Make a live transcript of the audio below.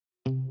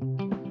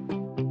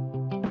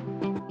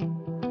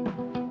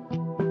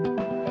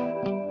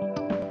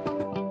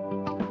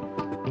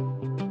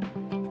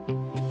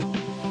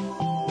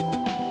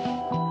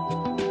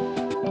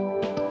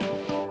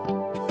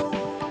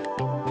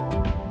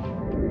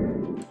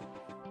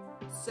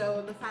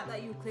So the fact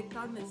that you clicked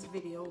on this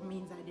video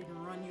means I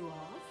didn't run you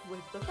off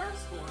with the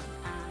first one,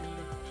 and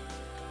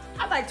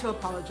I'd like to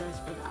apologize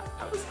for that.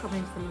 I was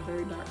coming from a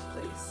very dark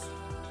place.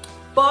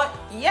 But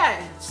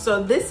yeah,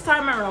 so this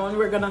time around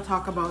we're gonna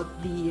talk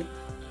about the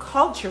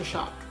culture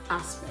shock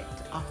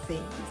aspect of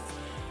things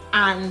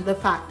and the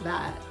fact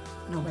that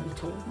nobody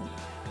told me.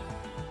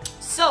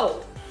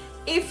 So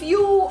if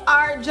you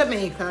are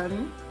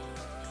Jamaican,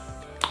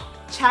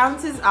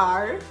 chances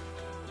are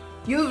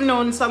you've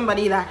known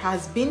somebody that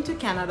has been to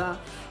Canada,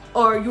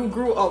 or you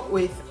grew up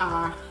with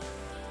an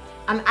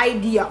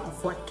idea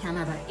of what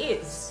Canada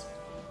is.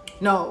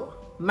 Now,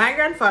 my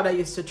grandfather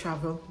used to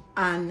travel,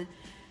 and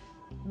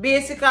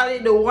basically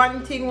the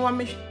one thing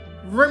I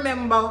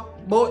remember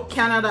about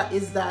Canada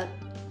is that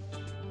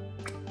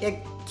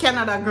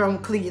Canada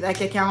ground clean,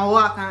 like you can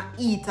walk and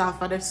eat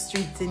off of the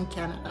streets in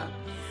Canada.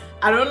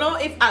 I don't know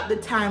if at the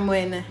time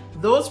when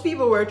those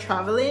people were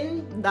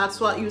traveling,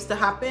 that's what used to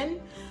happen,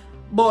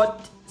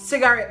 but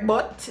cigarette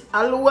butt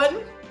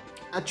alone,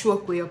 I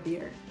choke way up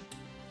here.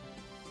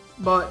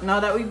 But now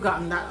that we've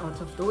gotten that out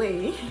of the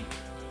way,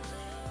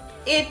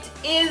 it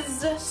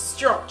is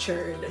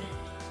structured.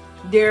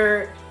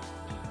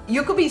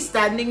 You could be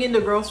standing in the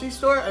grocery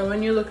store, and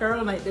when you look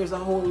around, like there's a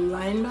whole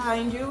line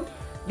behind you,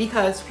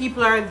 because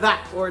people are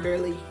that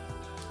orderly.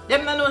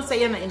 Them don't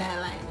say you're not in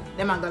a line,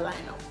 them are gonna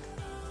line up.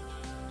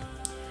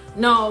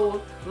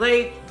 Now,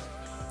 like,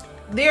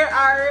 there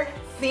are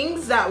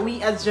things that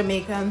we as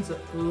Jamaicans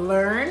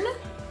learn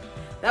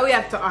that we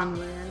have to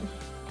unlearn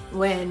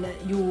when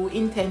you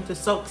intend to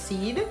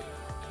succeed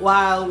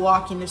while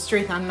walking the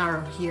straight and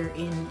narrow here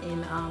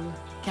in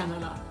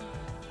Canada.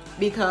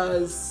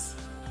 Because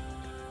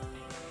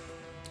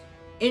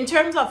in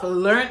terms of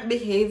learned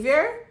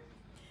behavior,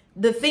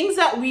 the things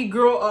that we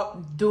grow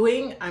up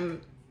doing,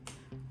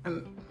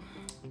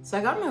 so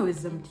I got my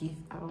wisdom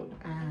teeth out,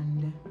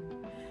 and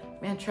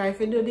I'm gonna try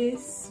to do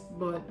this,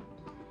 but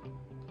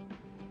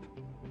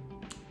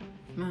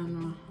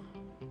no,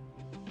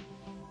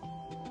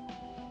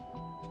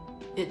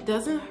 it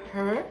doesn't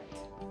hurt.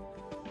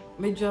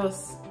 Me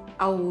just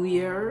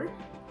aware,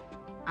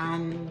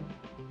 and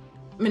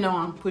me no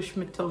want to push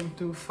my tongue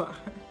too far.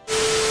 We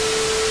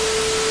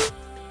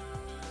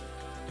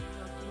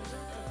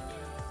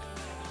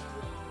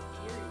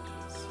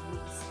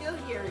still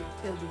hear it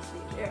till this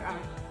day. There are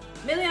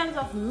millions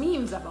of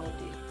memes about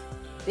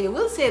it. They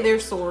will say they're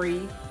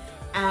sorry,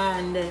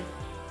 and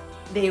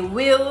they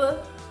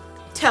will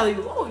tell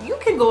you, oh, you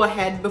can go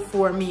ahead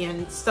before me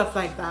and stuff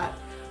like that.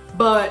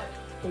 But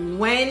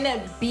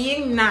when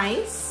being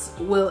nice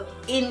will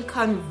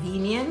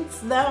inconvenience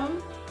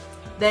them,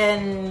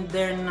 then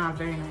they're not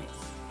very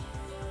nice.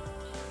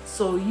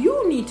 So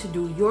you need to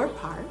do your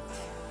part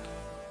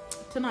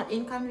to not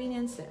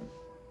inconvenience them.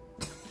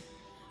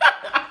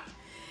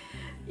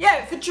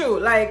 Yeah, for true.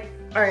 Like,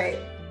 all right,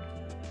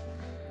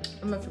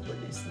 I'm gonna have to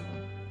put this now.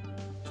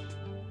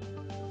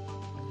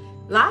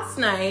 Last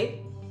night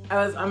I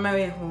was on my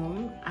way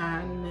home,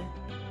 and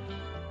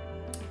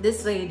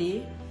this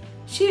lady,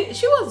 she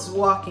was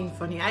walking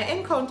funny. I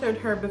encountered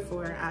her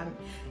before, and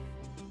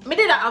me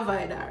did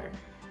avoid her.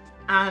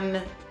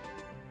 And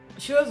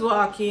she was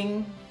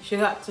walking, she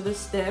got to the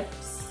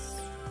steps.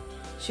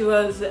 She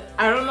was,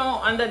 I don't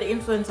know under the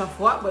influence of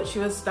what, but she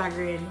was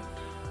staggering.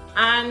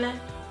 And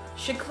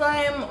she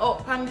climbed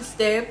up on the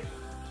step,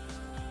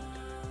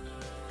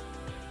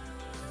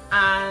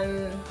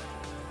 and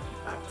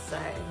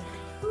backside.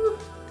 Whew.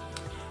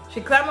 She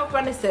climbed up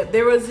on the step.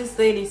 There was this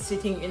lady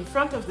sitting in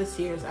front of the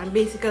stairs and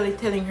basically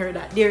telling her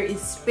that there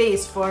is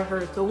space for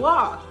her to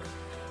walk.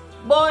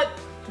 But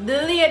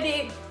the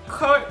lady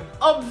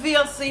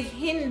obviously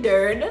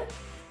hindered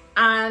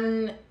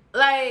and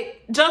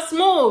like, just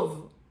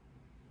move,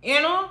 you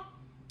know?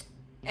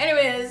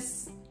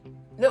 Anyways,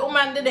 the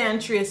woman didn't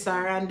trace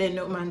her, and then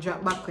the woman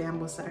dropped back and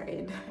bust her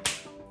head.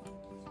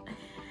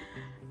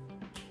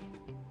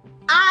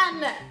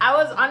 And I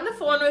was on the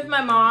phone with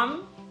my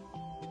mom,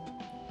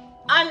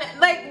 and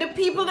like the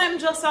people them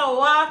just a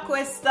walk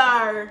with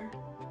star.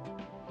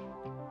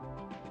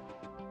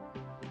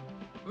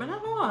 I don't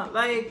know,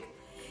 like,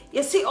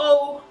 you see,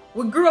 oh,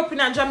 we grew up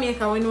in a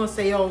Jamaica, we know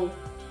say, oh,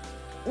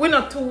 we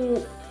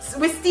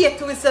stay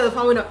to ourselves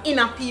and we're not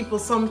inner people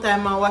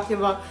sometime or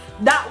whatever.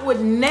 That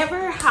would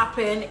never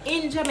happen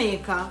in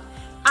Jamaica,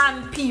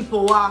 and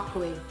people walk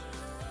away.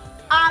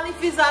 All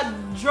if it's a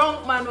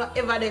drunk man,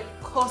 whatever, they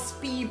cuss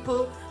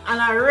people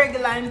and a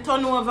regular and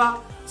turn over,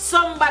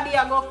 somebody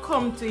are gonna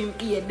come to him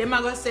here. Them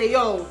are gonna say,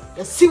 yo,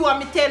 you see what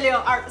me tell you,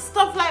 or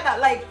stuff like that.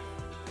 Like,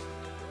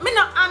 me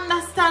not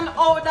understand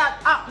how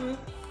that happened.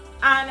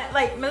 And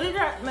like, me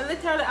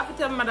literally have to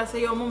tell my mother,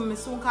 say, yo, mom, me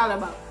soon call her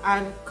back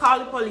and call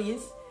the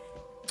police.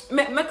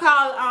 Me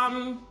call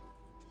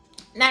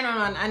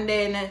 911, and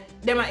then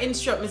they might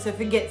instruct me if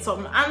we get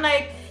something. And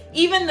like,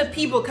 even the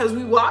people, because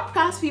we walked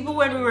past people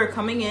when we were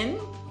coming in.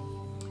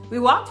 We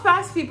walked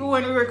past people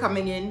when we were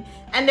coming in,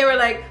 and they were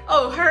like,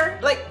 oh, her,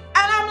 like,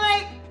 and I'm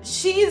like,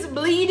 she's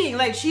bleeding,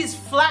 like, she's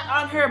flat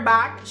on her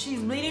back, she's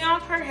bleeding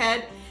out her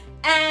head,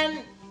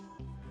 and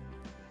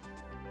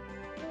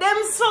they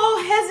them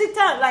so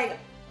hesitant. Like,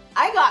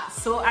 I got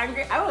so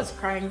angry. I was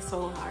crying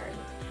so hard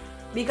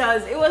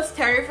because it was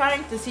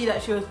terrifying to see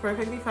that she was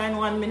perfectly fine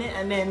 1 minute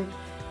and then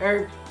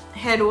her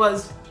head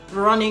was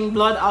running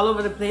blood all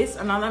over the place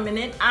another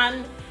minute.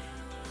 And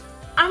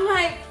I'm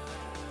like,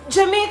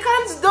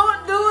 Jamaicans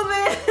don't do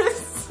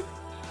this.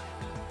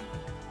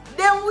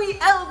 Then we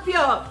help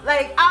you.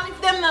 Like, all if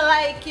them not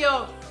like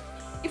you,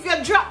 if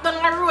you drop down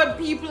the road,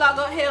 people are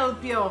gonna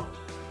help you.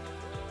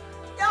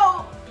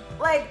 Yo,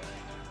 like,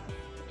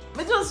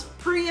 me just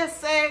pray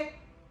say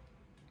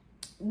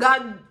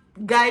God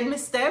guide me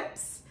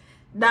steps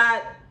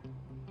that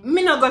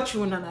me not got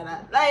through none of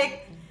that.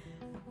 Like,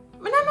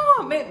 me don't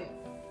know, me,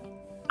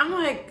 I'm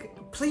like,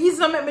 please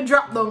don't make me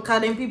drop down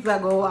because then people are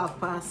gonna walk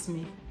past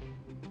me.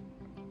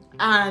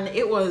 And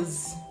it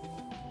was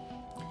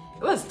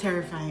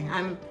terrifying.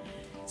 I'm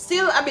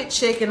still a bit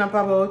shaken up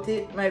about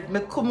it. Me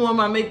come home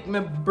and me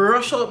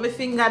brush out my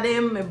finger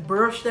them, me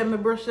brush them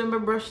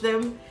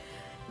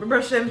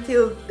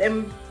till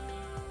them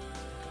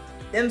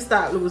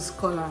start lose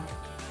color.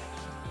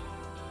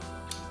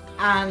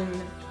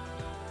 And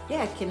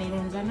yeah,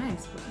 Canadians are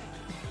nice, but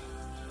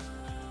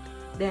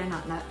they're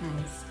not that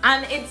nice.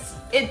 And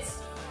it's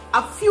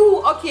a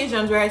few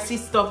occasions where I see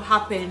stuff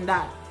happen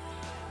that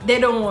they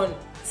don't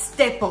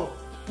step up.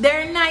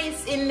 They're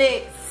nice in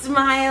the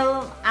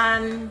smile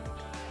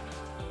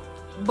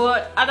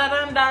but other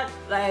than that,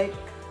 like,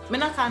 me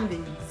not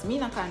convinced.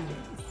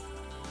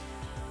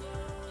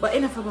 But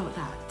enough about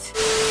that.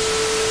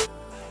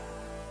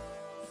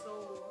 So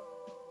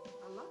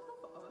a lot of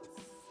us,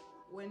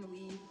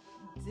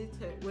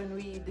 when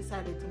we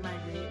decided to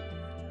migrate,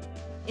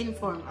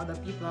 inform other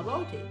people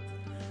about it.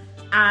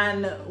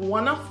 And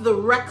one of the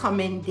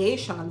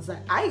recommendations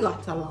that I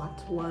got a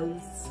lot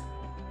was,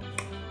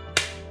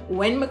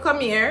 when we come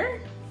here,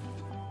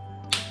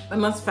 we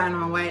must find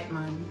a white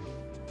man.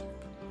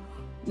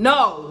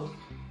 No,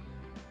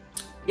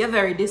 you're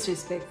very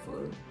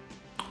disrespectful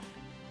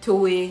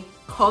to a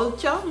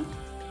culture,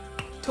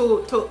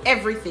 to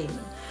everything.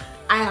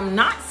 I am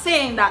not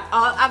saying that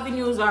all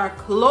avenues are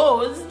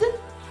closed,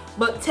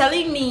 but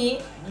telling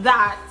me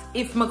that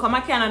if I come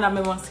to Canada, I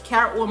must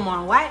carry one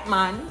more white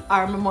man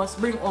or I must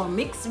bring on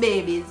mixed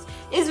babies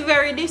is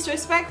very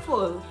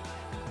disrespectful.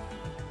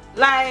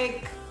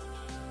 Like,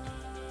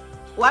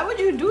 why would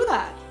you do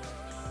that?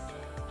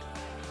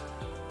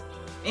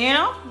 You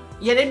know?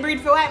 You did breed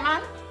for white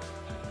man?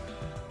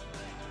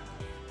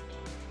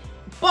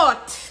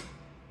 But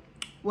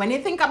when you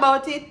think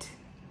about it,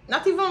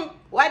 not even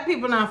white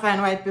people now find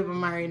white people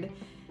married.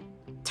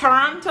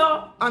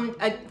 Toronto, I'm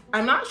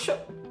not sure,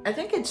 I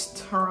think it's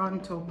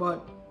Toronto,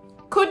 but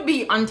could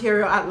be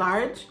Ontario at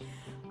large.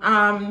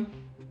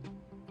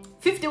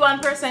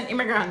 51%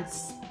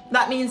 immigrants.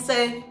 That means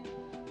say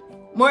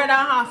more than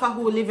half of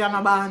who live in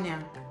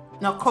Albania,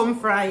 no come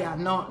from here,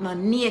 no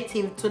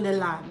native to the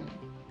land.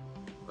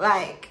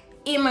 Like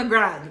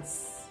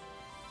immigrants,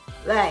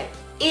 like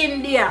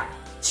India,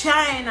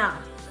 China,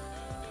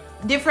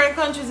 different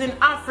countries in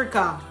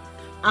Africa,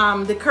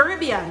 the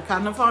Caribbean,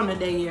 kind of found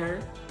it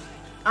here.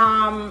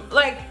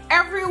 Like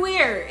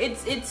everywhere,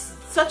 it's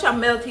such a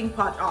melting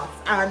pot of.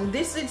 And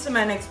this leads to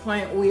my next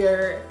point,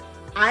 where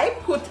I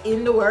put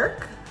in the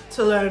work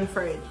to learn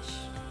French.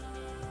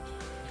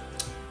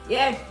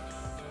 Yeah,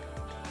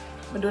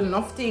 I do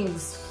enough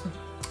things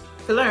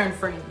to learn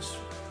French.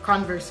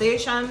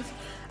 Conversations,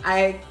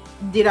 I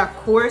did a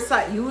course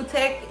at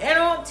UTech, you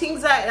know,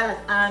 things like that.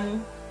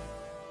 And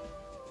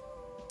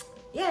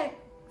yeah,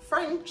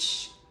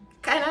 French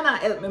kind of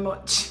not help me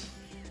much.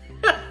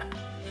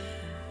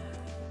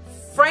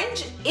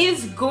 French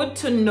is good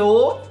to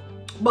know,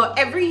 but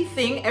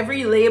everything,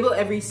 every label,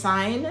 every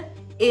sign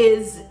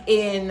is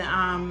in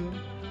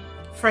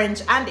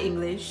French and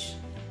English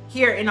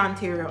here in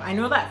Ontario. I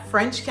know that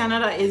French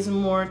Canada is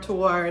more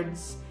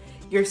towards,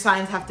 your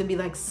signs have to be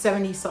like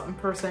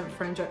 70-something%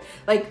 French.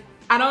 Like,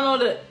 I don't know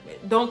that,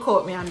 don't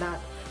quote me on that.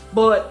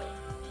 But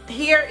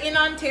here in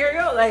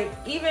Ontario, like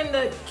even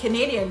the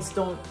Canadians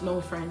don't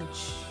know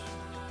French.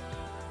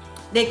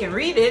 They can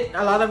read it.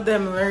 A lot of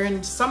them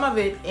learned some of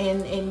it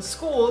in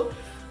school.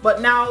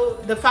 But now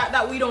the fact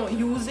that we don't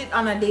use it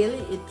on a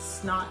daily,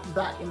 it's not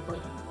that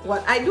important.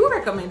 What I do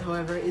recommend,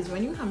 however, is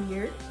when you come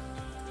here,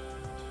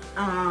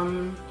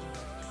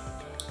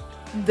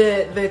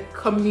 the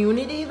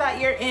community that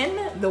you're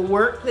in, the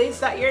workplace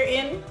that you're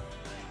in,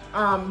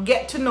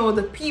 get to know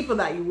the people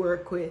that you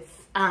work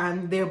with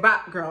and their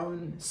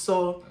background.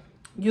 So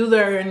you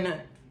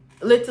learn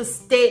little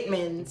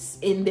statements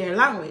in their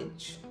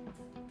language.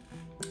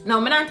 Now,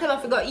 I'm not tell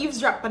if you got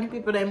eavesdrop on the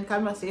people in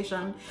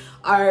conversation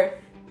or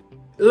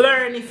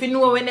learn if you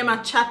know when them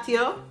a chat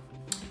you,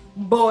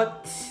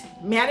 but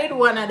me I did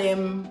one of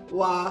them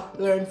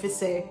learn to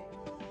say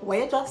what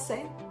you just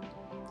say,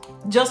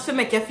 just to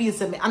make you feel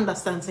so me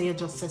understand so you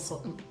just say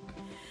something.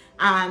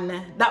 And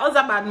that was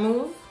a bad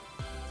move,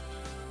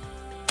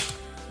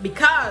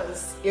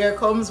 because here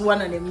comes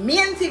one of the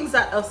main things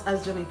that us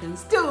as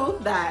Jamaicans do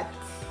that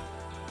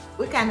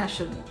we kind of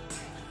shouldn't.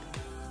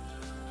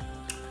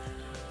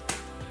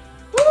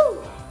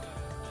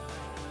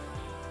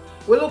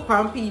 we look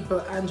on people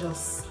and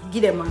just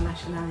give them a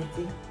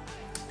nationality.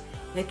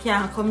 You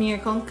can't come here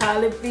come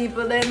call the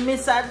people them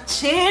Mr.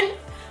 Chin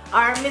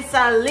or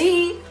Mr.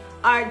 Lee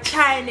or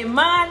Chinese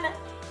man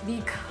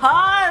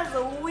because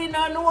we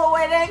don't know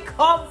where they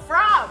come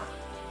from.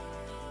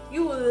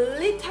 You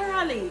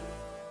literally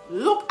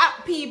look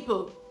at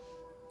people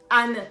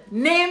and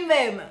name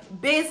them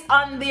based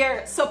on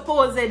their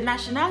supposed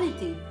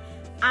nationality.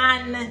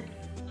 And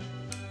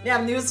they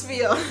have news for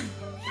you.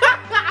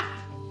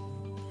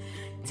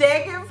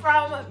 Take it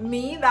from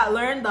me that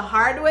learned the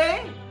hard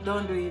way,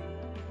 don't do it.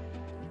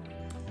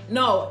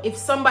 No, if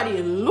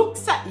somebody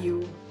looks at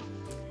you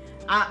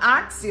and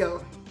asks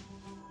you,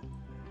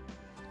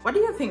 what do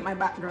you think my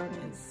background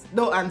is?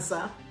 Don't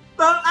answer.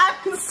 Don't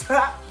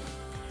answer.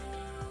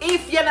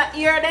 If you're not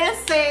here, then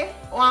say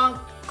one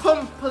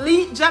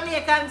complete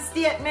Jamaican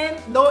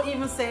statement. Don't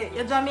even say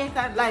you're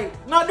Jamaican. Like,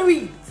 not do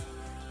it.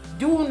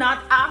 Do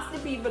not ask the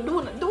people.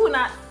 Do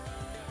not.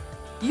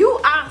 You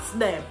ask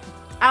them.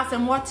 Ask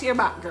them what's your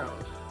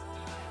background.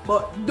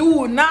 But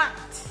do not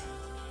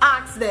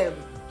ask them,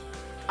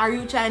 are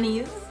you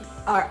Chinese?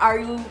 Or are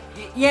you,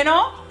 you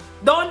know?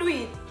 Don't do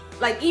it.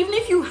 Like, even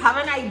if you have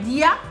an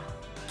idea,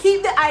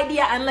 keep the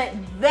idea and let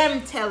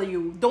them tell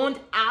you. Don't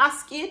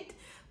ask it.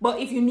 But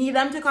if you need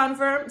them to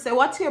confirm, say,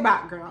 what's your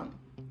background?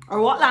 Or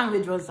what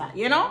language was that?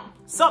 You know?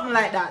 Something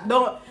like that.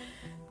 Don't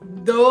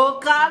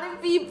call the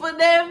people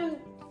them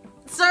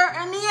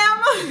certain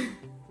name.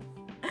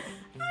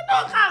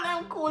 Don't call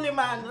them coolie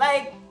man.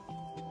 Like,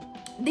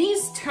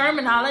 these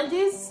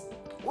terminologies,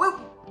 we're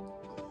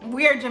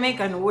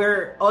Jamaican.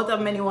 We're out of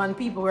many one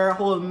people. We're a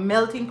whole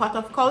melting pot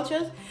of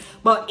cultures.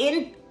 But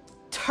in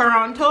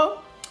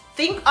Toronto,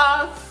 think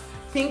of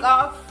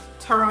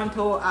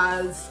Toronto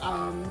as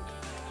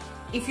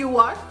if you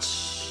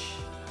watch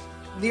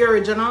the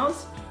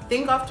originals,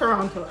 think of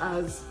Toronto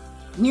as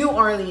New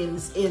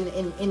Orleans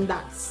in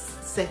that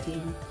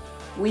setting,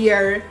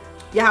 where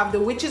you have the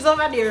witches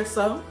over there,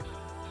 so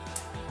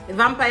the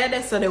vampire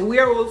there, so the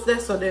werewolves there,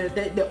 so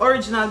the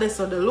original there,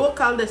 so the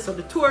local there, so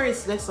the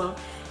tourists there, so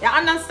you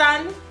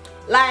understand?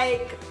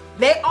 Like,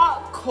 they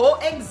all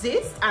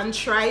coexist and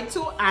try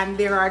to, and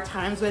there are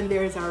times when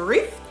there is a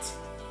rift.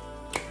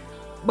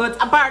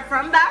 But apart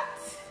from that,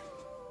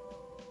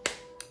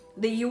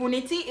 the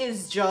unity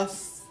is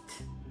just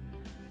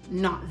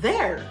not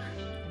there.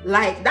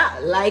 Like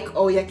that. Like,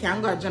 oh, you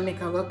can't go to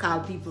Jamaica and go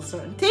call people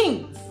certain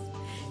things.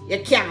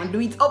 You can't do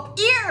it up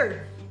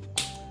here.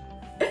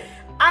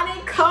 And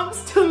it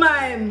comes to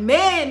my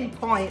main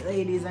point,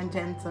 ladies and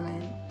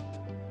gentlemen.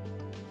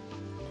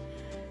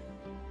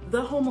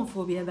 The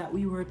homophobia that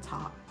we were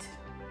taught.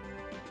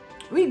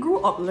 We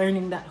grew up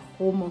learning that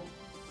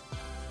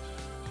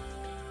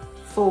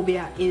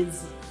homophobia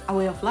is a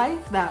way of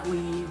life that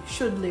we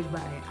should live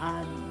by.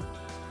 And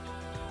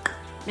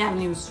I have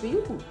news for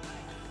you.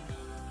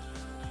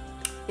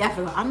 You have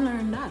to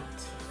unlearn that.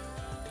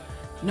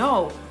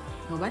 No.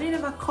 Nobody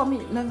never come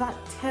in, never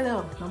tell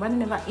you, nobody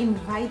never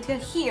invite you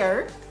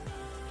here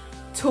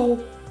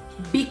to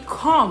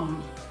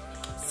become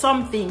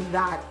something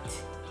that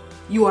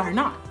you are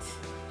not.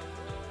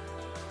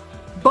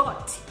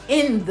 But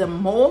in the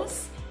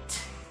most,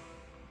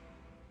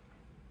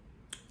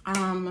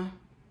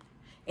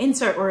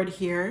 insert word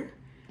here,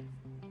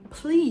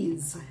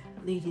 please,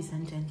 ladies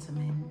and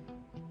gentlemen,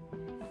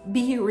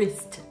 be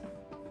respectful.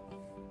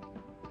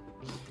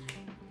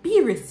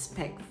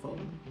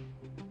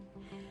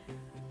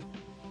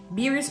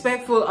 Be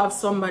respectful of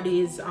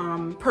somebody's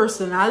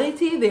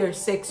personality, their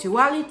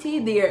sexuality,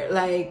 their,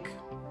 like,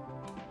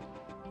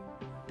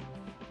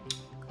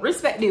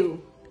 respect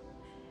you.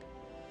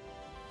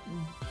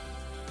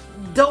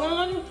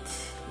 Don't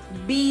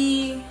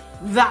be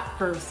that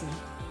person.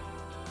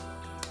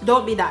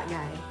 Don't be that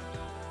guy.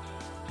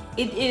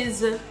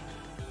 It's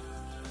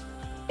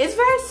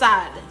very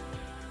sad.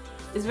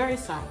 It's very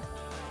sad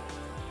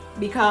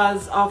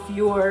because of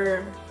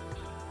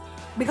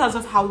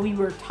how we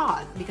were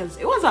taught, because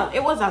it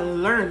was a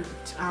learned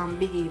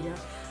behavior.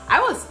 I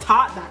was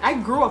taught that. I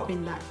grew up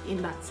in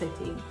that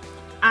setting,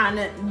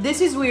 and this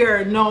is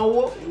where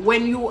now,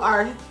 when you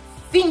are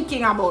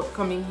thinking about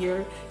coming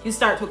here, you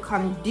start to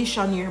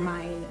condition your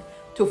mind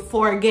to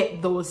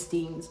forget those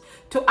things,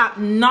 to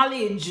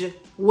acknowledge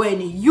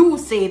when you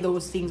say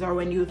those things, or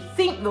when you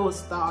think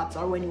those thoughts,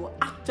 or when you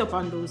act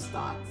upon those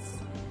thoughts,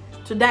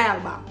 to dial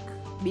back,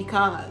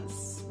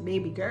 because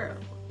baby girl,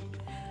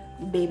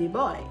 baby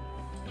boy,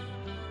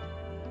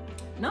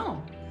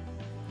 no,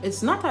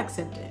 it's not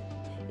accepted.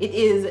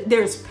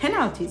 There's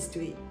penalties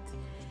to it.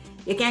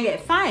 You can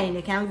get fined,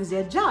 you can lose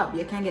your job,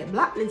 you can get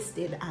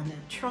blacklisted, and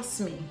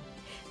trust me,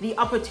 the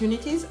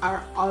opportunities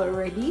are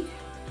already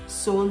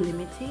so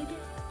limited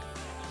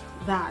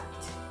that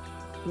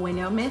when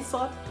you mess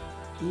up,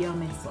 you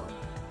mess up.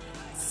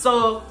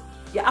 So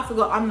you have to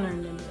go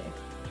unlearn them there.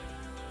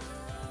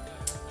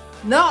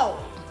 No,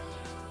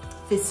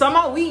 for some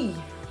of we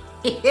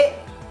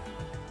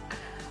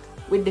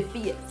with the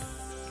fears,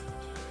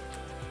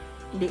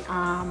 the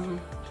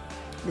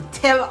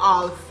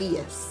tell-all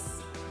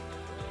fears,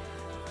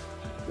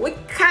 we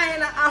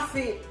kind of have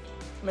it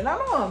I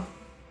don't know.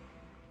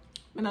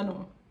 I don't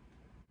know.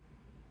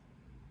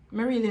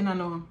 I really don't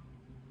know.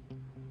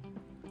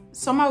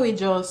 Somehow we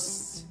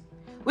just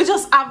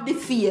have the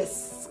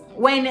face.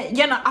 When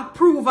you know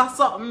approve of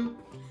something,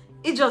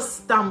 it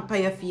just stamp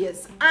on your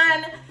face.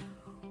 And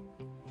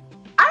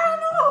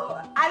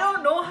I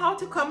don't know how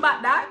to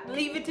combat that.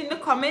 Leave it in the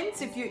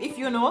comments if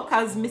you know,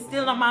 cause me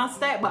still not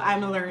master it, but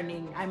I'm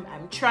learning. I'm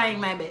trying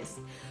my best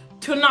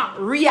to not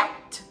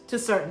react to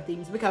certain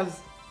things,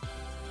 because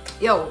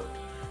yo,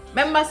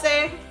 remember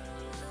say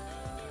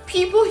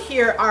people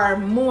here are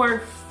more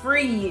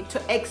free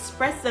to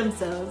express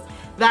themselves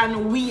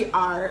than we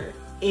are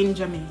in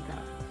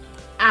Jamaica.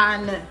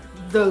 And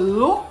the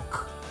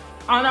look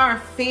on our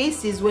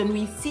faces when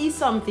we see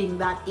something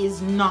that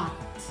is not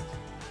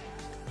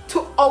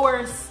to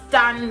our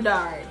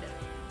standard,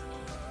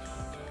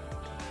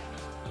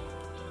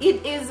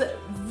 it is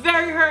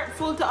very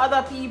hurtful to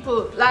other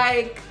people.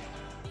 Like,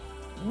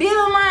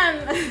 Bill,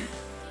 man,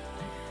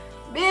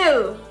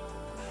 Bill,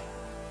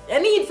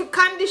 you need to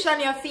condition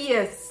your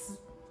face.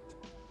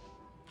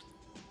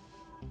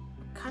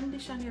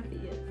 Condition your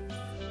face.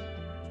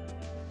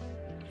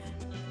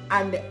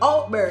 And the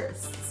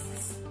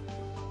outbursts,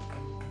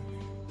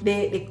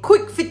 they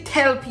quick to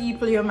tell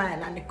people your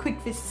mind, and they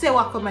quick to say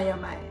what come on your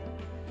mind.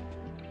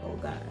 Oh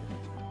God.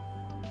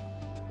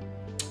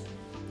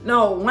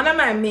 No, one of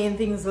my main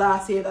things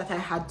last year that I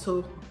had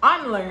to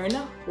unlearn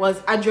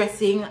was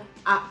addressing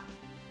an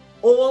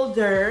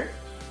older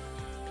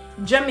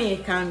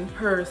Jamaican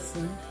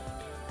person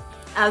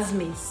as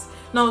Miss.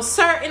 Now,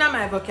 sir in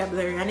my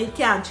vocabulary, and it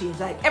can't change.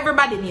 Like,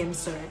 everybody names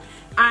sir.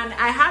 And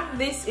I had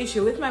this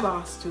issue with my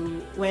boss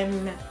too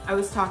when I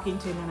was talking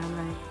to him, and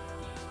I'm like,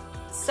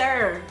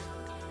 sir,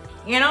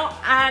 you know,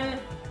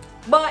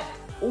 but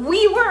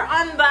we were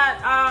on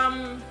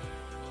that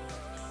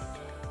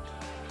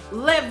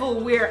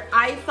level where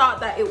I thought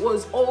that it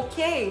was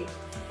okay,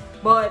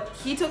 but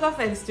he took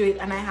offense to it,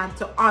 and I had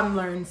to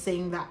unlearn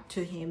saying that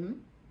to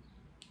him.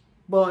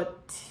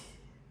 But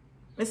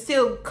I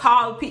still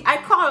call I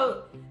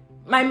call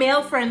my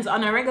male friends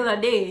on a regular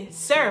day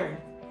sir,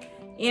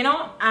 you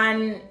know,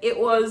 and it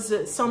was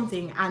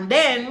something. And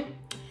then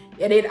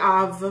you did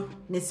have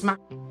Miss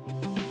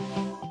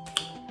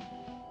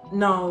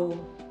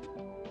No,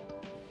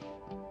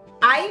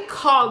 I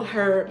called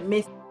her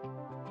Miss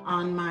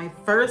on my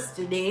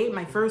first day,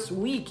 my first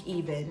week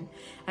even,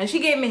 and she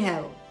gave me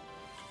hell.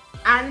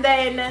 And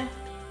then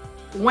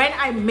when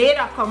I made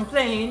a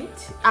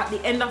complaint at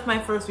the end of my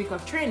first week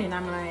of training,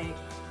 I'm like,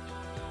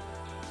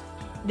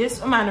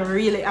 this woman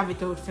really have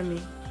it out for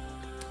me.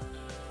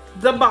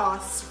 The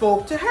boss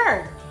spoke to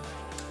her,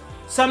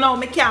 so now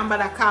me can't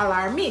bother call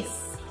her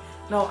Miss.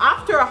 Now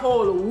after a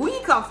whole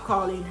week of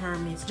calling her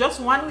Miss, just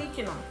 1 week,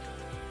 you know,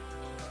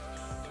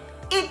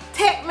 it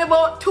take me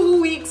about 2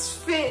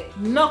 weeks to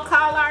not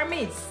call her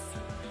Miss.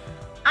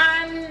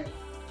 And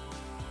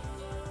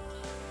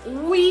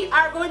we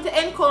are going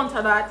to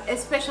encounter that,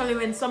 especially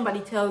when somebody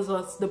tells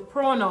us the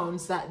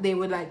pronouns that they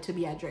would like to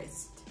be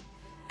addressed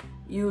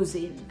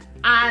using.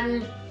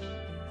 And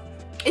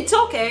it's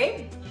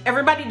okay,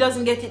 everybody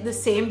doesn't get it the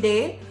same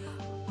day,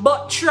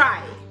 but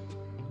try.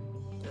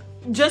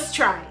 Just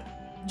try.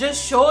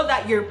 Just show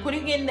that you're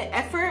putting in the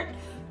effort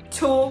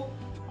to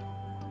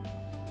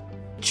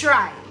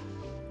try.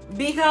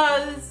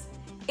 Because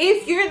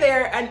if you're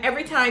there and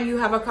every time you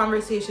have a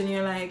conversation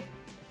you're like,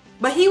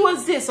 but he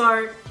was this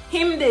or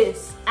him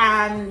this,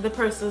 and the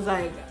person's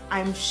like,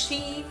 I'm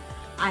she,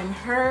 I'm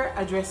her,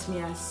 address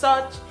me as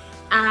such,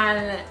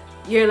 and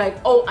you're like,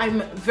 oh,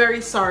 I'm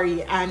very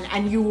sorry,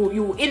 and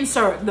you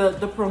insert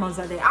the pronouns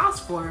that they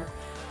ask for,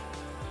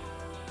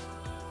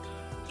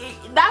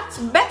 that's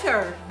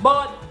better.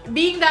 But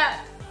being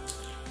that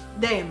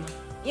them,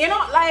 you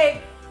know,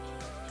 like,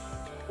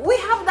 we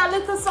have that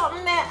little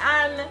something there,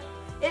 and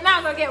it's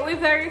not gonna get we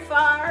very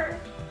far,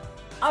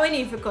 and we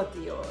need to cut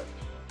the out.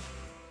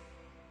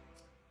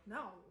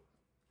 Now,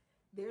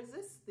 there's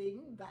this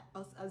thing that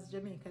us as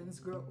Jamaicans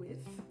grew up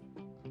with,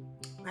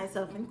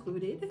 myself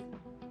included,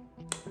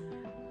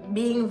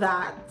 being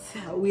that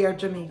we are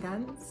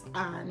Jamaicans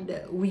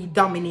and we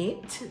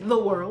dominate the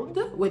world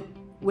with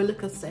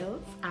little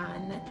self,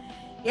 and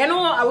you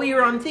know we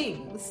run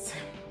things.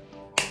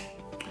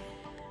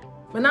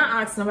 I'm not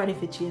asking nobody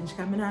to change,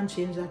 because I'm not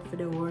change that for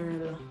the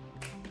world.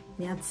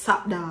 Me a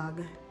top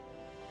dog.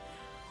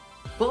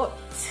 But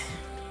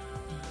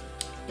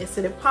you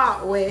see the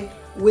part where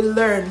we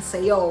learn,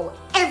 say, yo,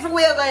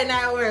 everywhere in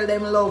our world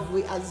them love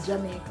we as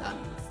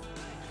Jamaicans.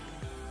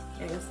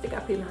 You gotta stick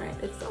a pin right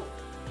there, so.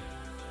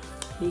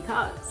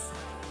 Because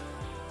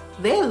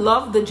they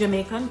love the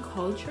Jamaican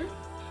culture.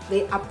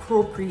 They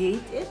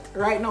appropriate it.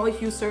 Right now,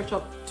 if you search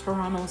up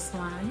Toronto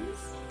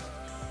slangs,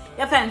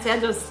 you fancy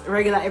just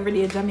regular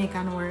everyday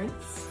Jamaican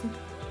words.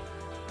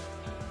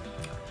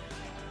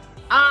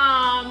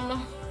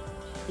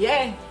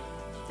 Yeah,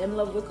 them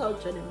love the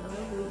culture, them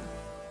love we.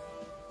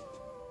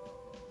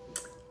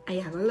 Are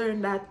you gonna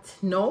learn that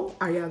now,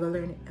 or you gonna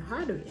learn it the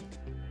hard way?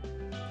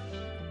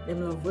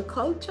 Them love the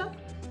culture,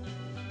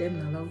 them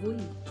not love we.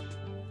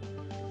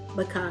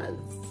 Because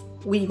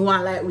we go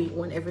on like we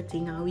own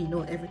everything and we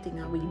know everything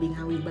and we big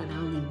and we bad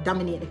and we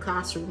dominate the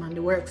classroom and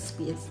the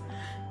workspace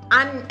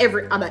and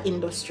every other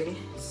industry.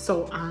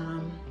 So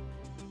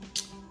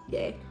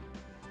yeah,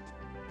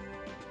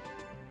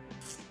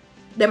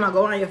 them are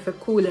going you for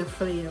cool your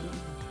flame.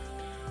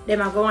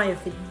 Them are going you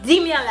for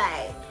dim your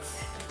light.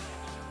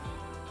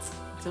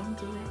 Don't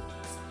do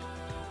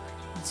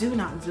it. Do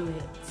not do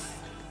it.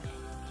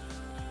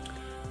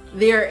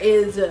 There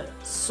is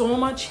so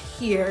much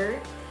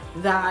here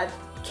that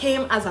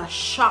came as a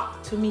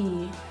shock to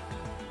me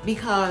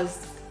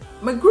because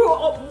I grew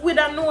up with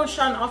a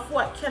notion of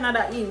what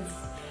Canada is.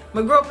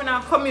 I grew up in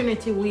a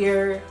community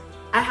where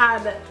I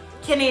had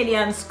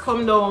Canadians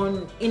come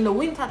down in the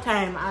winter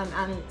time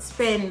and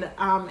spend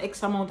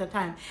X amount of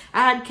time.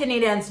 I had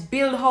Canadians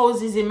build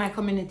houses in my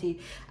community.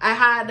 I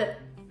had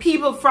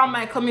people from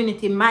my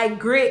community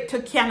migrate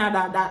to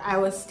Canada that I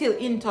was still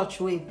in touch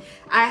with.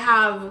 I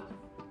have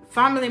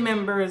family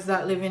members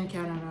that live in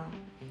Canada.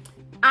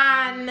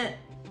 And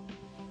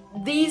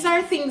these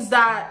are things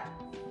that,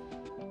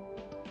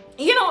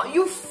 you know,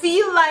 you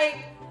feel like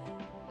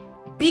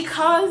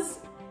because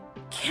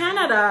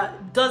Canada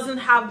doesn't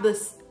have the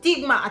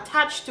stigma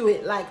attached to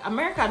it like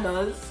America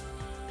does,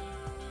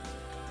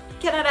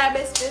 Canada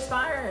best place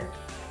on earth.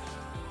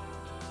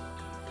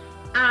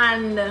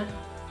 And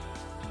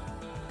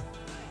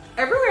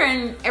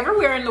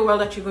everywhere in the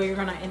world that you go, you're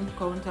gonna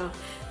encounter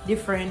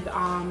different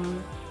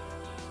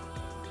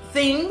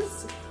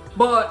things,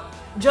 but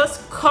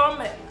just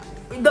come.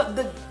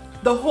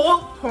 The whole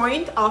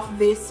point of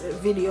this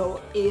video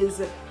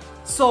is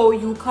so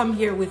you come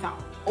here with an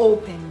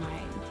open mind.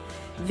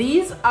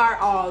 These are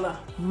all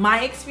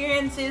my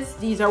experiences.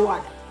 These are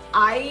what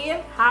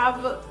I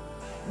have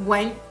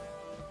went.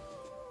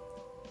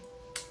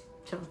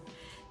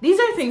 These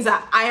are things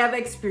that I have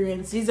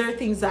experienced. These are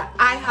things that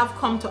I have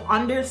come to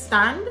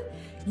understand.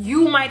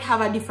 You might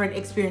have a different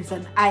experience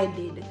than I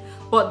did.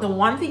 But the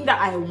one thing that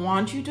I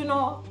want you to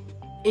know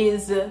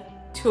is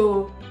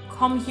to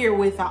come here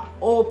with an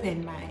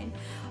open mind,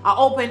 an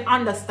open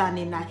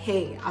understanding that,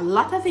 hey, a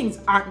lot of things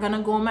aren't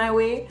gonna go my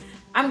way.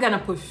 I'm gonna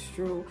push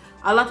through.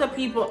 A lot of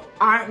people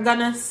aren't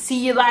gonna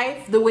see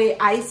life the way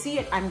I see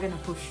it. I'm gonna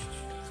push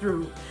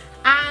through.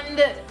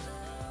 And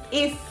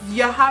if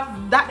you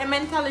have that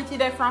mentality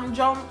there from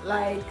jump,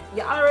 like,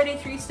 you're already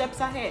 3 steps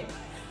ahead.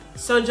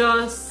 So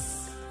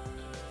just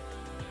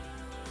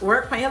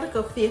work on your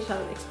little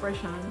facial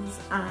expressions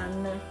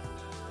and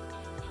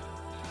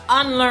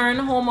unlearn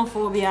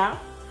homophobia.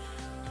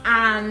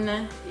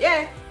 And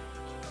yeah,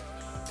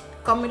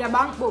 come with a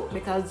bank book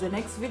because the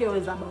next video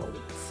is about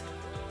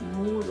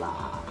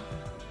moolah.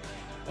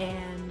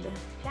 And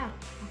yeah,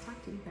 I'll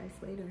talk to you guys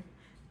later.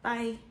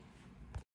 Bye.